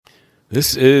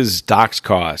This is Doc's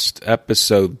Cost,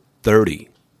 episode 30.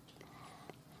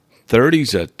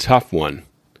 30's a tough one,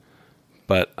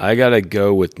 but I got to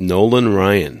go with Nolan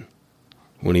Ryan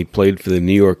when he played for the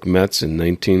New York Mets in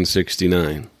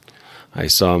 1969. I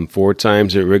saw him 4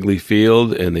 times at Wrigley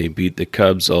Field, and they beat the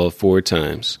Cubs all 4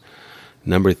 times.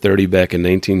 Number 30 back in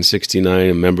 1969,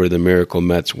 a member of the Miracle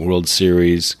Mets World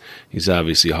Series. He's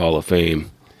obviously Hall of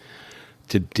Fame.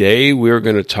 Today, we're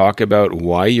going to talk about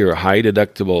why your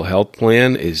high-deductible health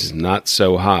plan is not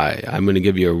so high. I'm going to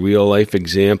give you a real-life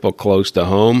example close to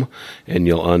home, and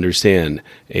you'll understand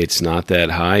it's not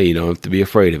that high. You don't have to be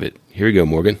afraid of it. Here you go,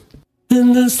 Morgan.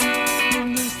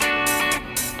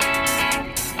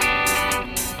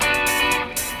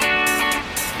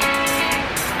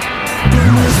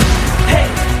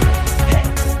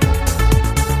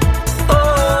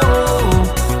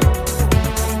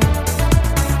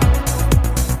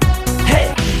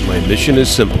 Mission is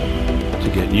simple,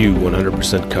 to get you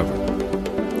 100%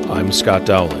 covered. I'm Scott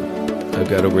Dowling. I've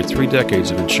got over 3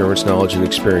 decades of insurance knowledge and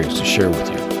experience to share with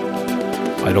you.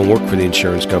 I don't work for the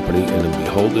insurance company and am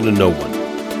beholden to no one.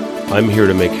 I'm here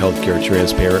to make healthcare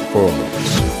transparent for all of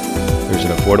us. There's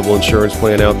an affordable insurance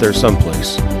plan out there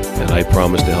someplace, and I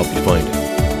promise to help you find it.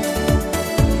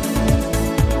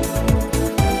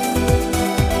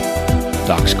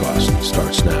 Doc's Cost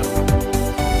starts now.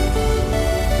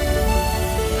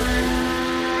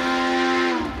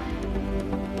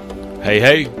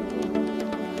 Hey.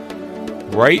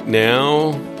 Right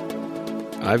now,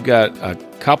 I've got a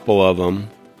couple of them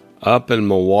up in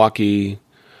Milwaukee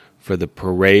for the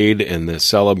parade and the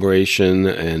celebration,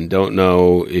 and don't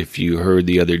know if you heard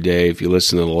the other day, if you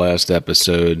listened to the last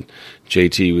episode,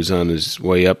 JT was on his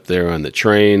way up there on the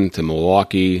train to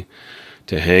Milwaukee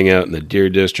to hang out in the Deer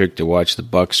District to watch the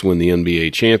Bucks win the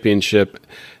NBA championship,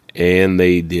 and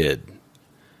they did.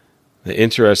 The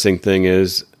interesting thing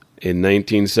is, in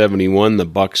 1971, the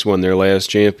Bucks won their last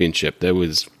championship. That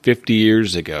was 50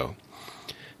 years ago.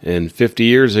 And 50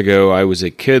 years ago, I was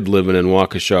a kid living in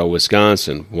Waukesha,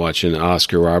 Wisconsin, watching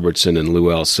Oscar Robertson and Lou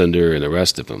Alcindor and the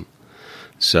rest of them.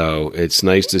 So it's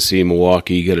nice to see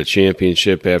Milwaukee get a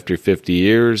championship after 50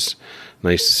 years.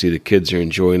 Nice to see the kids are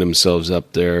enjoying themselves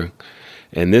up there.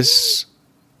 And this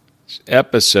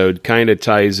episode kind of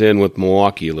ties in with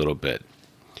Milwaukee a little bit.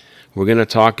 We're going to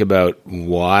talk about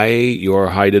why your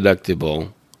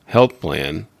high-deductible health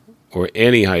plan, or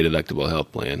any high-deductible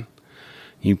health plan,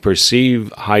 you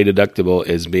perceive high-deductible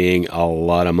as being a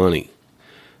lot of money.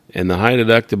 And the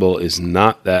high-deductible is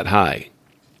not that high.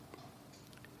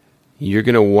 You're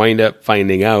going to wind up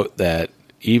finding out that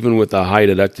even with a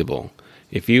high-deductible,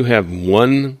 if you have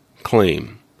one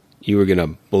claim, you are going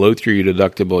to blow through your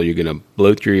deductible, you're going to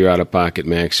blow through your out-of-pocket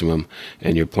maximum,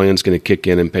 and your plan's going to kick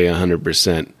in and pay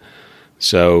 100%.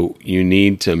 So you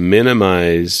need to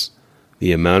minimize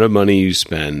the amount of money you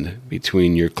spend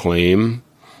between your claim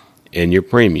and your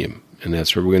premium. And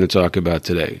that's what we're going to talk about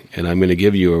today. And I'm going to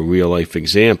give you a real-life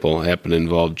example. It happened to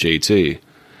involve JT.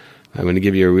 I'm going to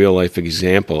give you a real-life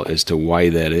example as to why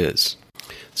that is.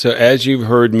 So as you've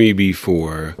heard me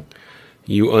before,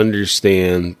 you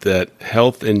understand that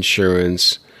health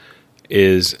insurance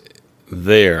is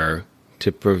there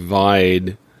to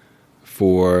provide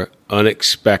for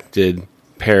unexpected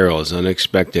perils,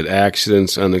 unexpected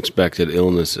accidents, unexpected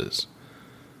illnesses.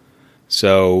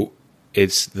 So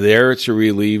it's there to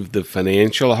relieve the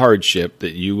financial hardship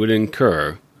that you would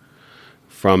incur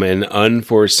from an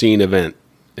unforeseen event,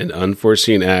 an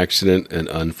unforeseen accident, an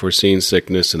unforeseen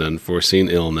sickness, an unforeseen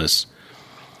illness.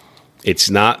 It's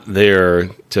not there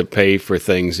to pay for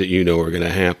things that you know are going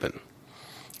to happen.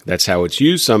 That's how it's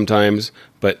used sometimes,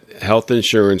 but health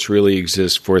insurance really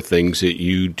exists for things that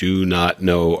you do not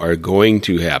know are going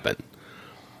to happen.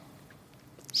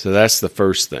 So that's the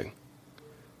first thing.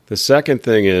 The second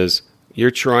thing is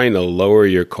you're trying to lower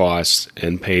your costs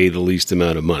and pay the least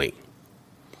amount of money.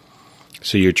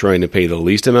 So you're trying to pay the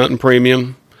least amount in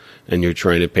premium, and you're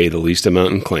trying to pay the least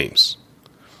amount in claims.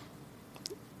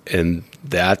 And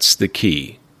that's the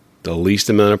key. The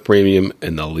least amount of premium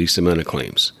and the least amount of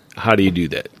claims. How do you do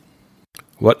that?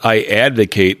 What I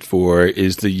advocate for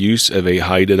is the use of a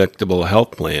high-deductible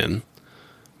health plan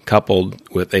coupled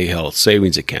with a health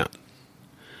savings account.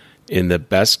 In the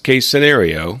best-case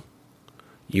scenario,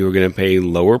 you are going to pay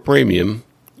lower premium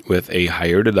with a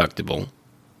higher deductible.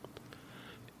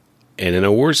 And in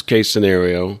a worst-case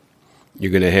scenario,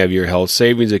 you're going to have your health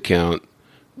savings account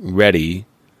ready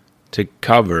to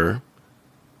cover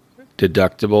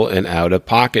deductible and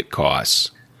out-of-pocket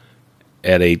costs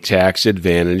at a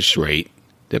tax-advantaged rate.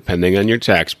 Depending on your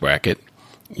tax bracket,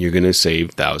 you're going to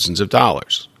save thousands of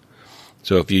dollars.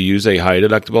 So if you use a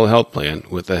high-deductible health plan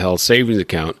with a health savings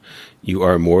account, you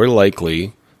are more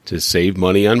likely to save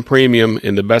money on premium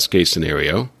in the best case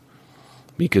scenario,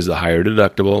 because the higher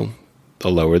deductible, the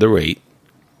lower the rate.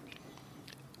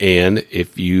 And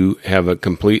if you have a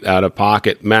complete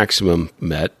out-of-pocket maximum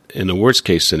met in the worst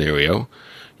case scenario,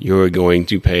 you're going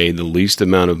to pay the least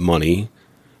amount of money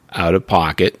out of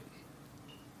pocket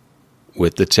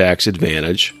with the tax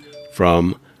advantage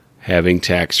from having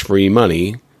tax-free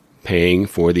money paying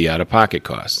for the out-of-pocket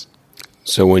costs.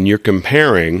 So when you're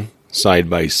comparing side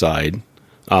by side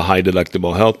a high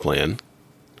deductible health plan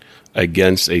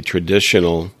against a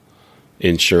traditional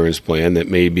insurance plan that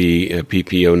may be a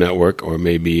PPO network or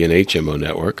maybe an HMO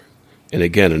network, and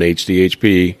again, an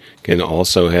HDHP can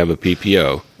also have a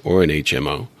PPO or an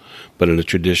HMO, but in a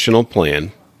traditional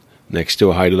plan next to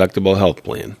a high deductible health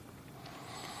plan,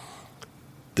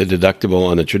 the deductible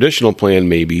on the traditional plan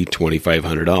may be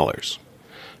 $2,500,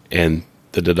 and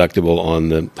the deductible on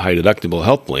the high deductible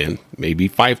health plan may be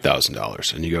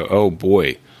 $5,000. And you go, oh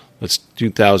boy, that's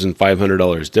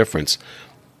 $2,500 difference.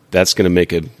 That's going to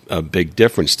make a big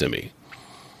difference to me.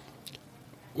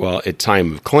 Well, at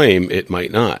time of claim, it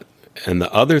might not. And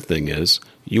the other thing is,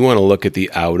 you want to look at the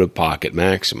out-of-pocket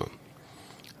maximum.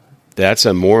 That's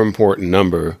a more important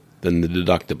number than the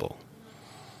deductible.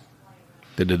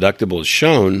 The deductible is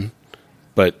shown,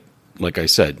 but like I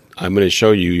said, I'm going to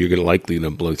show you you're going to likely to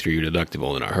blow through your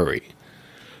deductible in a hurry.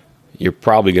 You're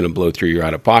probably going to blow through your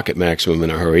out-of-pocket maximum in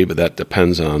a hurry, but that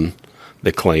depends on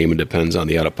the claim and depends on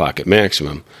the out-of-pocket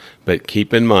maximum. But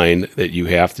keep in mind that you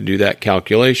have to do that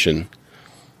calculation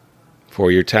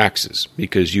for your taxes,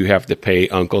 because you have to pay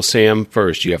Uncle Sam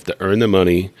first. You have to earn the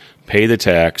money, pay the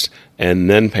tax, and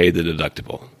then pay the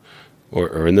deductible. Or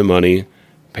earn the money,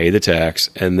 pay the tax,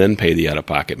 and then pay the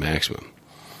out-of-pocket maximum.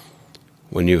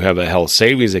 When you have a health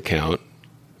savings account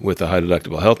with a high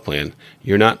deductible health plan,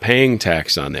 you're not paying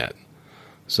tax on that.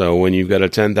 So when you've got a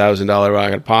 $10,000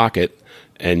 out of pocket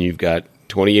and you've got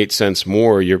 28 cents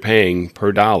more you're paying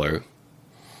per dollar,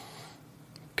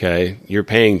 okay, you're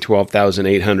paying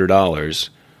 $12,800,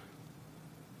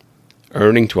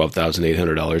 earning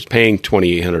 $12,800, paying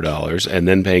 $2,800, and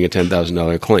then paying a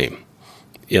 $10,000 claim,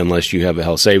 unless you have a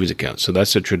health savings account. So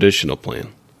that's a traditional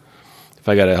plan. If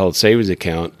I got a health savings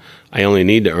account, I only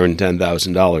need to earn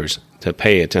 $10,000 to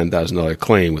pay a $10,000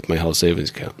 claim with my health savings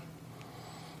account.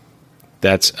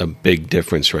 That's a big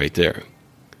difference right there.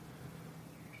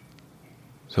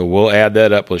 So we'll add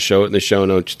that up. We'll show it in the show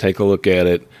notes. Take a look at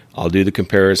it. I'll do the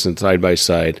comparison side by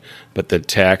side. But the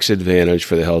tax advantage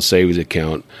for the health savings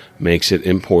account makes it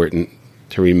important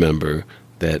to remember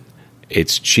that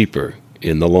it's cheaper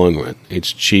in the long run.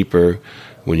 It's cheaper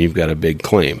when you've got a big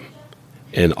claim.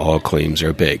 And all claims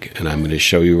are big. And I'm going to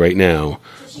show you right now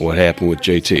what happened with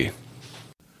JT.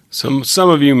 Some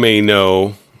of you may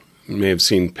know, you may have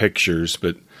seen pictures,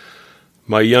 but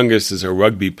my youngest is a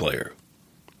rugby player.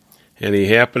 And he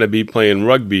happened to be playing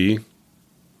rugby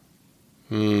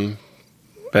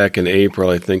back in April.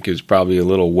 I think it was probably a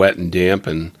little wet and damp,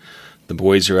 and the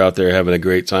boys are out there having a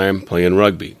great time playing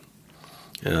rugby.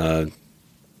 Plays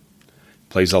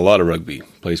a lot of rugby,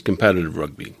 plays competitive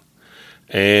rugby.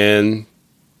 And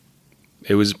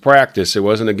it was practice, it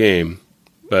wasn't a game,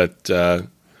 but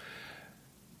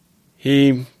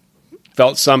he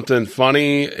felt something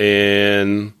funny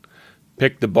and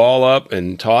picked the ball up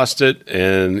and tossed it,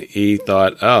 and he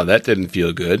thought, oh, that didn't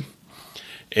feel good,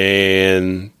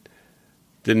 and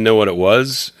didn't know what it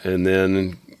was, and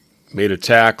then made a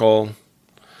tackle,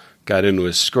 got into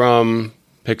a scrum,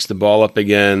 picks the ball up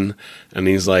again, and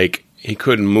he's like, he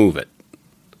couldn't move it.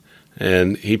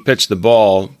 And he pitched the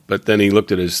ball, but then he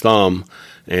looked at his thumb,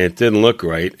 and it didn't look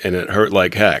right, and it hurt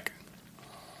like heck.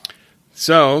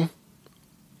 So,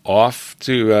 off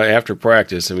to after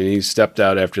practice. I mean, he stepped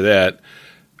out after that.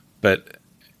 But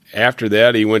after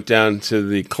that, he went down to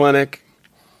the clinic,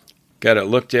 got it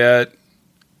looked at,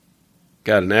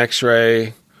 got an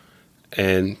x-ray,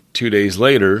 and 2 days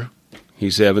later,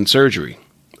 he's having surgery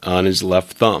on his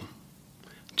left thumb.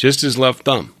 Just his left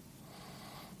thumb.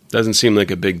 Doesn't seem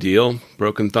like a big deal.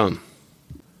 Broken thumb.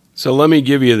 So let me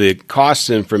give you the cost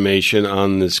information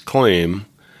on this claim.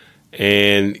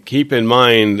 And keep in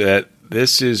mind that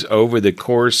this is over the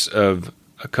course of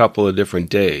a couple of different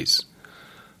days.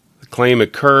 The claim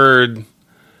occurred,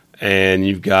 and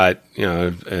you've got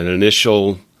an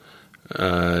initial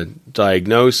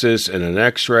diagnosis and an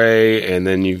x-ray, and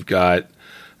then you've got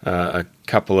a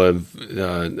couple of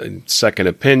second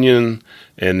opinion,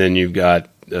 and then you've got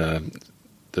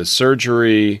the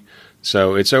surgery.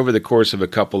 So it's over the course of a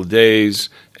couple of days,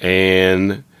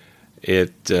 and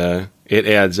it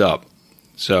adds up.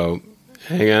 So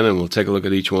hang on, and we'll take a look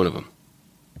at each one of them.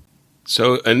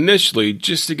 So initially,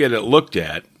 just to get it looked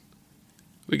at,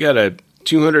 we got a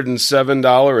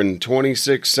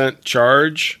 $207.26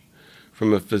 charge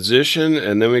from a physician,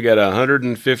 and then we got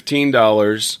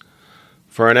 $115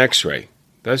 for an x-ray.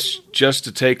 That's just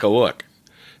to take a look.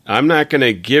 I'm not going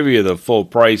to give you the full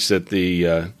price that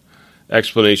the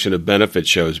explanation of benefit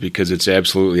shows because it's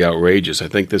absolutely outrageous. I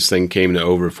think this thing came to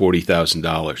over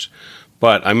 $40,000.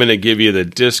 But I'm going to give you the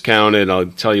discount, and I'll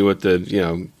tell you what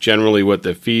generally what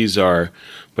the fees are.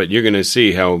 But you're going to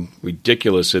see how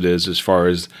ridiculous it is as far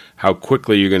as how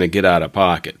quickly you're going to get out of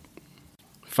pocket.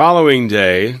 Following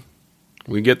day,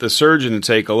 we get the surgeon to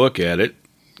take a look at it,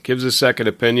 gives a second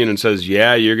opinion, and says,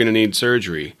 yeah, you're going to need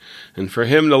surgery. And for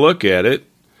him to look at it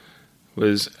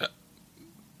was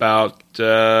about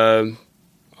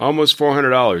almost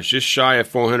 $400, just shy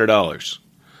of $400.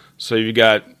 So you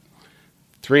got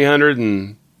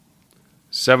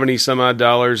 $370 some odd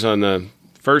dollars on the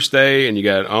first day, and you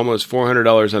got almost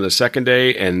 $400 on the second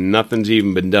day, and nothing's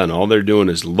even been done. All they're doing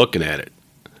is looking at it.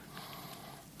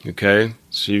 Okay?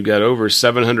 So you've got over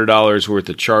 $700 worth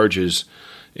of charges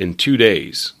in 2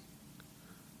 days.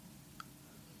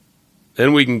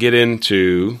 Then we can get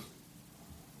into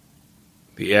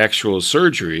the actual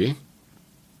surgery.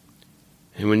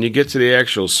 And when you get to the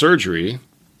actual surgery,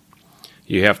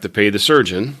 you have to pay the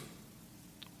surgeon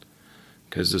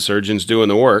because the surgeon's doing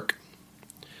the work.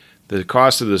 The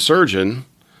cost of the surgeon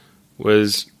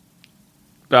was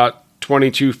about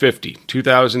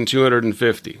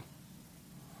 $2,250.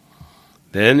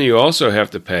 Then you also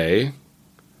have to pay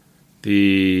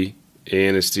the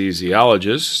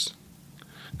anesthesiologist,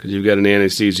 because you've got an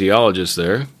anesthesiologist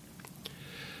there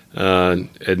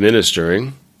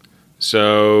administering.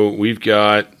 So we've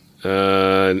got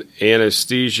an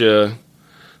anesthesia,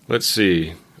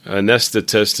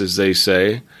 anesthetist, as they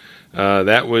say.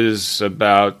 That was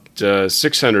about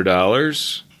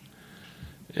 $600.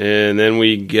 And then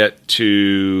we get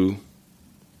to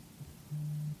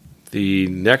the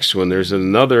next one. There's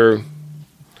another,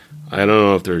 I don't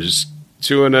know if there's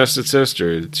two anesthetists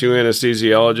or two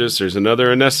anesthesiologists. There's another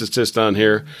anesthetist on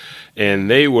here, and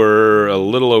they were a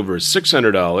little over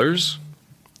 $600.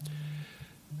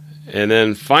 And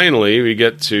then finally, we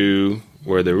get to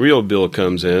where the real bill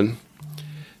comes in,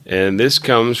 and this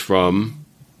comes from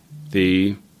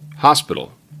the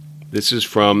hospital. This is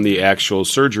from the actual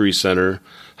surgery center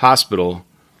hospital.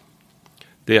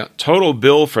 The total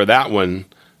bill for that one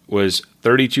was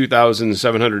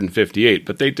 $32,758,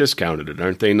 but they discounted it.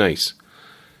 Aren't they nice?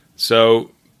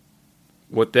 So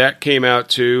what that came out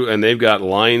to, and they've got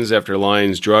lines after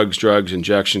lines, drugs,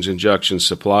 injections,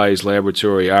 supplies,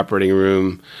 laboratory, operating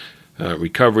room,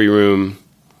 recovery room.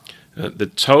 The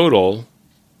total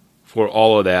for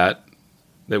all of that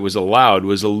was allowed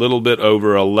was a little bit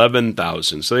over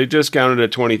 $11,000. So they discounted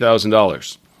at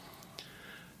 $20,000.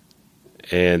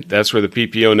 And that's where the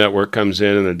PPO network comes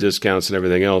in and the discounts and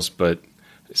everything else. But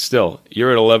still,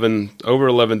 you're at over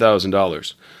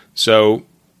 $11,000. So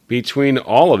between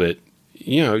all of it,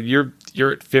 you're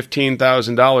at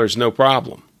 $15,000, no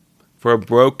problem, for a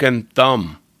broken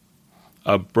thumb.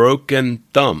 A broken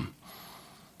thumb.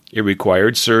 It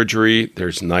required surgery.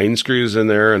 There's 9 screws in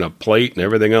there and a plate and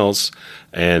everything else.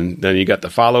 And then you got the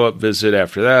follow-up visit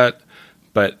after that.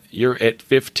 But you're at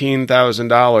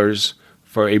 $15,000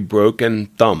 for a broken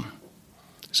thumb.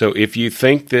 So if you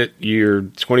think that your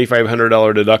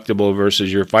 $2,500 deductible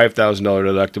versus your $5,000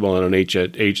 deductible on an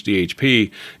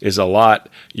HDHP is a lot,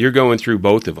 you're going through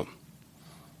both of them.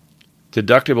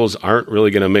 Deductibles aren't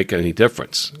really going to make any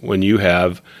difference when you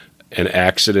have an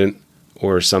accident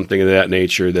or something of that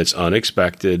nature that's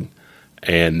unexpected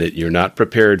and that you're not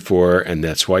prepared for, and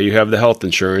that's why you have the health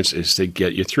insurance, is to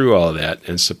get you through all of that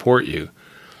and support you.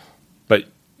 But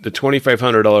the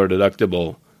 $2,500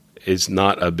 deductible is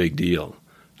not a big deal.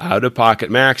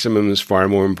 Out-of-pocket maximum is far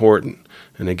more important.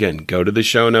 And again, go to the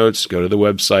show notes, go to the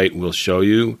website. We'll show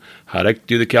you how to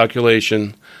do the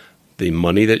calculation. The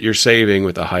money that you're saving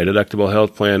with a high-deductible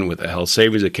health plan, with a health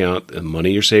savings account, the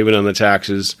money you're saving on the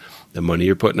taxes, the money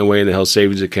you're putting away in the health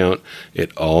savings account,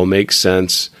 it all makes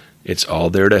sense. It's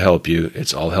all there to help you.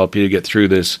 It's all help you to get through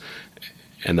this.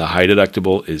 And the high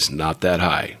deductible is not that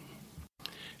high.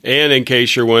 And in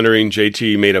case you're wondering,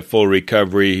 JT made a full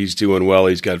recovery. He's doing well.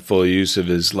 He's got full use of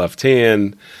his left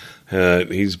hand.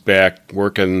 He's back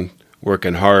working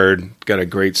hard. Got a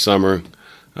great summer.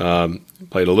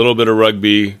 Played a little bit of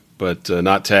rugby, but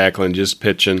not tackling, just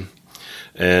pitching.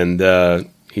 And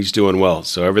he's doing well.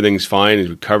 So everything's fine.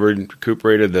 He's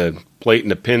recuperated. The plate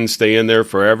and the pin stay in there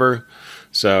forever.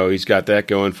 So he's got that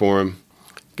going for him.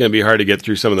 It's going to be hard to get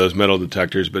through some of those metal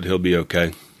detectors, but he'll be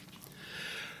okay.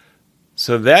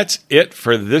 So that's it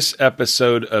for this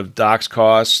episode of Doc's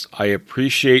Costs. I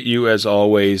appreciate you as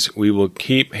always. We will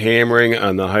keep hammering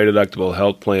on the high deductible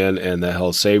health plan and the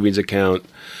health savings account.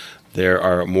 There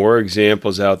are more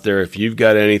examples out there. If you've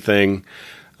got anything,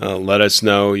 let us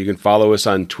know. You can follow us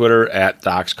on Twitter at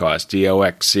DocsCost,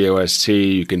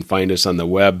 DOXCOST. You can find us on the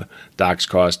web,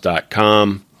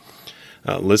 docscost.com.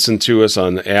 Listen to us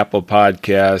on Apple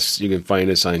Podcasts. You can find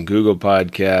us on Google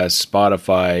Podcasts,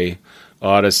 Spotify,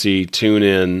 Odyssey,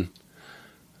 TuneIn.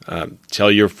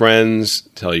 Tell your friends,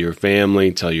 tell your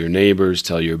family, tell your neighbors,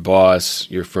 tell your boss,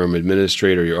 your firm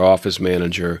administrator, your office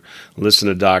manager. Listen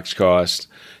to Doc's Cost.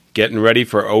 Getting ready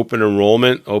for open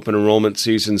enrollment. Open enrollment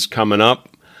season's coming up.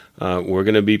 We're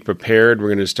going to be prepared. We're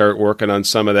going to start working on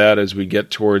some of that as we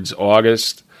get towards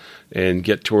August and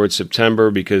get towards September,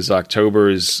 because October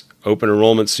is open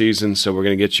enrollment season, so we're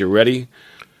going to get you ready.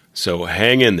 So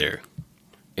hang in there.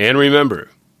 And remember,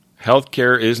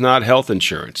 healthcare is not health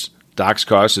insurance. Doc's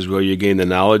Cost is where you gain the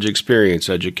knowledge, experience,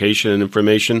 education, and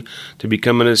information to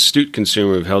become an astute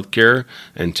consumer of healthcare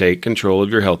and take control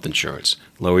of your health insurance.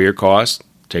 Lower your costs,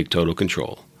 take total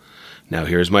control. Now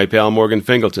here's my pal Morgan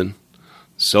Fingleton.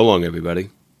 So long, everybody.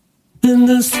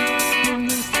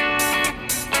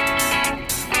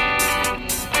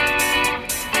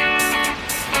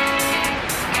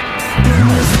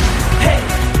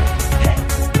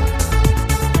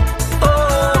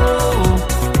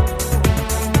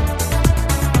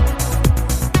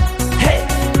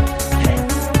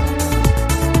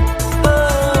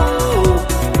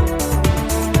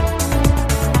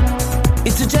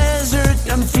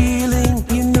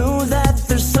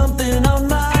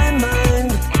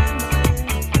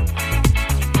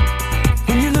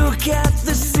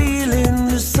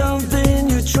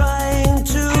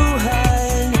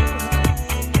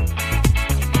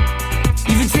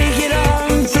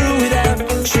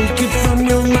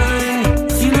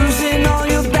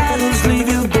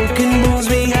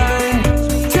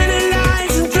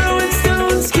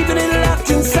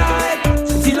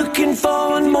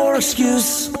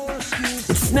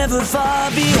 It's never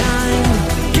far behind.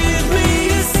 Give me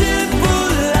a simple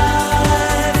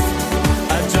life.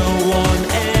 I don't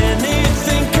want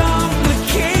anything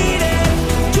complicated.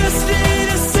 Just need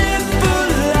a simple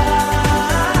life.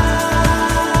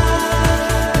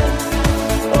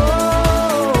 Oh,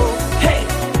 hey.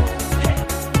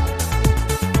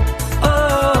 Oh,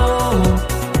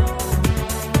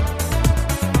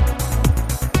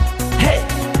 hey.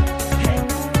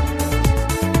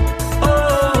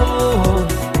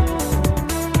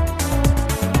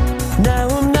 Now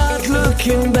I'm not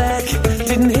looking back.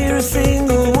 Didn't hear a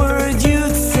single word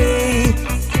you'd say.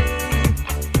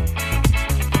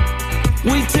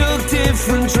 We took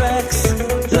different tracks,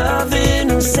 loving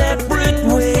and separate.